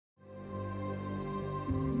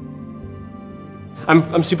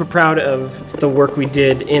I'm super proud of the work we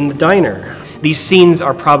did in the diner. These scenes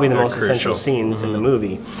are probably the most essential scenes in the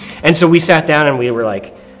movie. And so we sat down and we were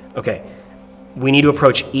like, okay, we need to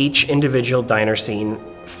approach each individual diner scene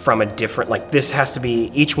from a different, like this has to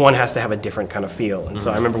be, each one has to have a different kind of feel. And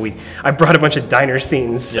so I remember I brought a bunch of diner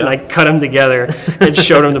scenes and I cut them together and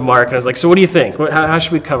showed them to Mark. And I was like, so what do you think? How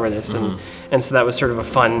should we cover this? And so that was sort of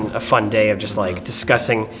a fun day of just like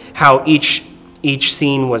discussing how each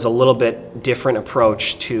scene was a little bit different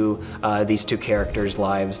approach to these two characters'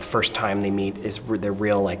 lives. The first time they meet they're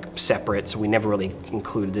real like separate, so we never really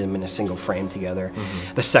included them in a single frame together.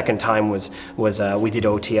 The second time was we did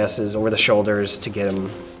OTSs over the shoulders to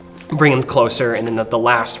bring them closer, and then the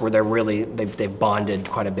last where they've bonded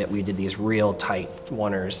quite a bit. We did these real tight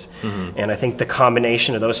oneers, and I think the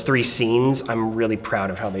combination of those three scenes, I'm really proud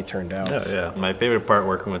of how they turned out. Oh, yeah. My favorite part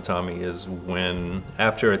working with Tommy is when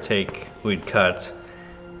after a take we'd cut,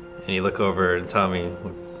 and you look over and Tommy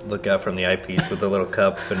would look out from the eyepiece with a little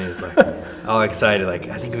cup, and he's like all excited, like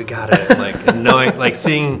I think we got it, like knowing, like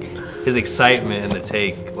seeing his excitement in the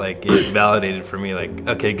take, like it validated for me, like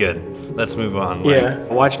okay, good. Let's move on. Like, yeah,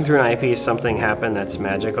 watching through an eyepiece something happen that's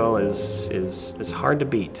magical is hard to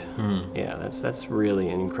beat. Yeah, that's really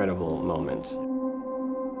an incredible moment.